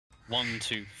1,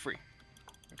 2, 3.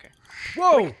 Okay.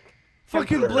 Whoa!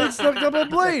 Fucking blade stuck up a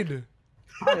blade!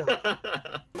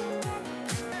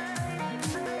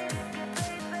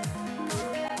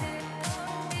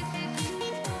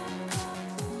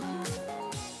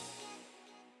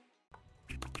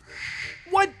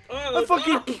 What? I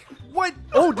fucking... What?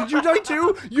 Oh, did you die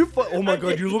too? Oh my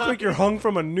god, you look like you're hung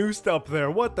from a noose up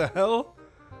there. What the hell?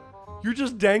 You're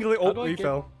just dangling... Oh, he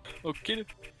fell. Oh, get it.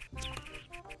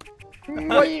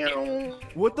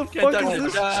 What the fuck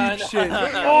is this cheap shit?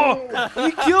 Oh!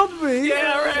 He killed me!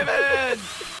 Yeah, Raven!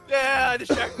 Yeah,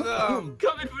 distract them!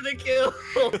 Coming for the kill!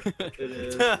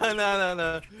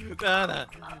 No.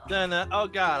 Oh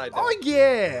god, I died. Oh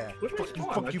yeah!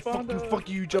 Fuck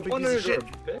you, jumping piece of shit!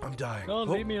 I'm dying. No,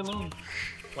 leave me alone.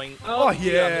 Oh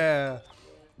yeah!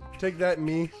 Take that,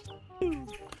 me.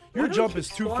 Your jump is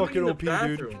too fucking OP,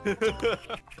 dude.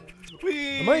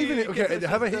 Am I even... Okay,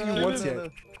 have I hit you once yet?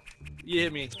 You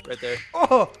hit me right there.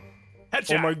 Oh!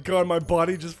 Headshot. Oh my god, my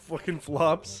body just fucking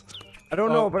flops. I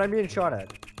don't know, but I'm being shot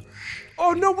at.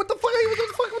 Oh no, what the fuck?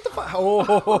 What the fuck?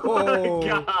 Oh!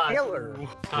 God. Killer.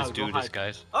 Let's do this,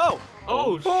 guys. Oh!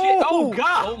 Oh shit! Oh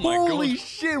god! Oh my Holy god.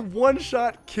 shit, one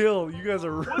shot kill. You guys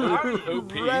are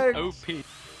OP. wrecked. OP.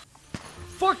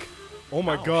 Fuck! Oh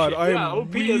my god, shit. I am Yeah,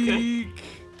 OP, weak. okay.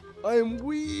 I am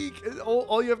weak.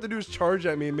 All you have to do is charge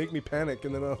at me and make me panic,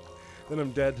 and then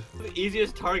I'm dead. The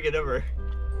easiest target ever.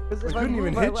 I couldn't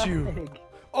even hit you.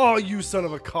 Oh, you son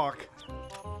of a cock.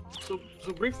 So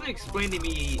briefly explain to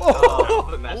me,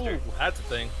 Oh! Master. Oh, that's a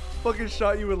thing. Fucking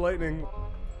shot you with lightning.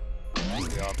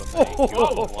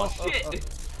 Oh shit!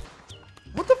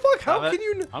 What the fuck? How Have it.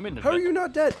 can you? I'm in the How are vent. you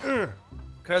not dead?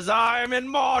 Cause I'm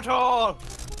immortal!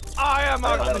 I am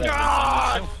a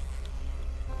god!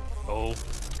 Oh,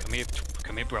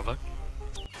 come here, brother.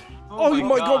 Oh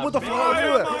my god, what the man. fuck? I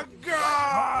am a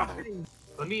god!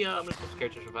 Let me, I'm gonna switch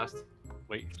characters real fast.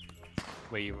 Wait.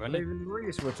 Where you I'm running? even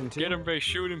re-switching to. Get him, Ray.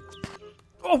 Shoot him.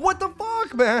 Oh, what the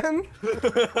fuck, man?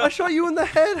 I shot you in the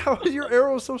head. How is your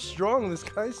arrow so strong? This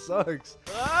guy sucks.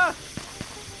 Ah!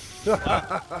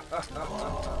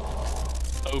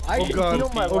 OP. I Oh can god, feel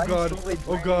my oh life god, slowly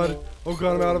oh god, draining. oh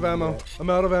god, I'm out of ammo. I'm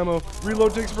out of ammo.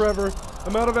 Reload takes forever.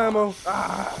 I'm out of ammo.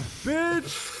 Ah,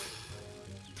 bitch!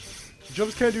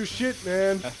 Jumps can't do shit,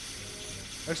 man.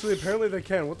 Actually, apparently they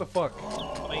can. What the fuck?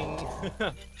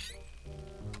 Yeah,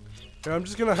 I'm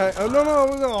just gonna hang. Oh,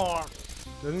 no.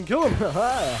 Doesn't kill him.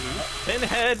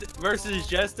 Pinhead versus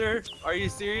Jester? Are you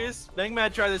serious?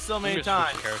 Bangman tried this so many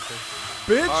times.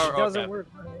 Bitch! Or- It doesn't okay. work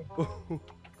for me.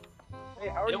 Hey,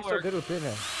 how are It you so worked. good with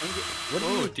Pinhead? What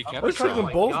Oh, I decap. was taking them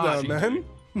my both God, down, man.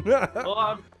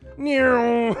 Well,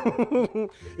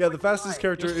 Yeah, the fastest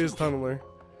character is Tunneler.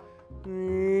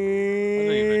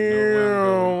 even know where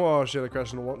I'm Oh shit, I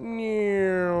crashed in the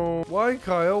wall. Why,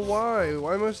 Kyle? Why?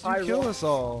 Why must you kill us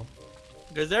all?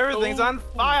 because everything's on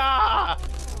fire!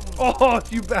 Oh,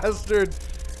 you bastard!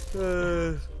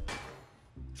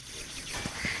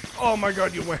 Oh my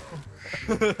god, you went.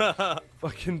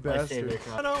 Fucking bastard.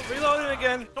 Oh no, reload it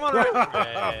again. Come on,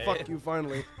 Ray. Fuck you,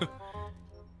 finally.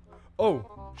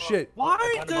 Oh, shit.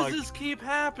 Why does this keep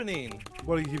happening?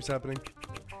 What keeps happening?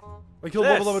 I killed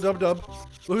This. Bubba Lubba Dub Dub.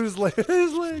 Look at his,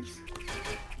 his legs.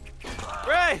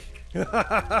 Ray!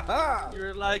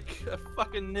 You're like a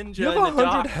fucking ninja You have in the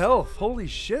 100 dark. health. Holy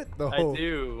shit, though. I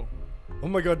do. Oh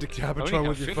my god, I Decapitron only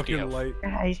with have your 50 fucking health. light.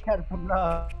 Yeah, he's trying to put it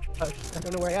up. I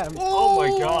don't know where I am. Oh my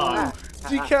God.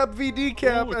 Decap v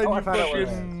decap, Ooh, and oh, I you found out where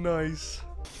fucking nice.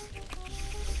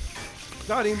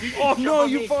 Got him. You Oh just no,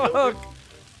 jump you on me,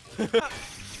 fuck.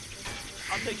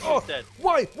 I'll take you Oh, instead.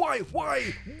 why?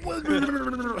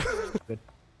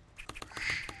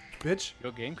 Bitch,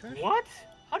 Your game crash? What?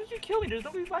 How did you kill me? There's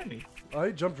nobody behind me.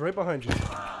 I jumped right behind you.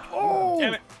 Oh!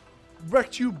 Damn it.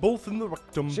 Wrecked you both in the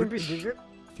rectum. Shouldn't be bitch. secret.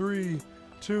 3,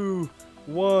 2,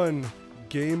 1.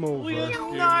 Game over. We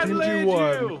Didn't annihilated you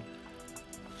won. you!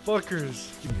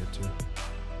 Fuckers. Give me a 2.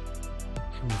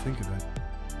 Come to think of it.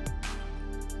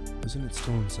 Isn't it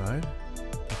still inside?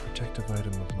 A protective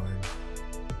item of mine.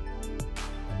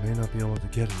 I may not be able to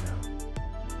get it now.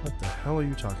 What the hell are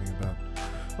you talking about?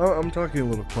 Oh, I'm talking a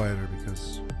little quieter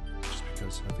because I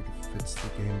think it fits the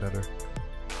game better.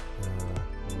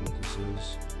 This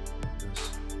is this.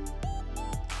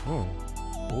 Oh,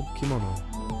 old kimono.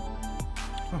 Oh.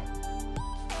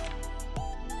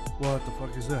 What the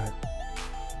fuck is that?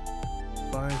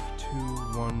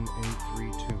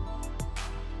 521832.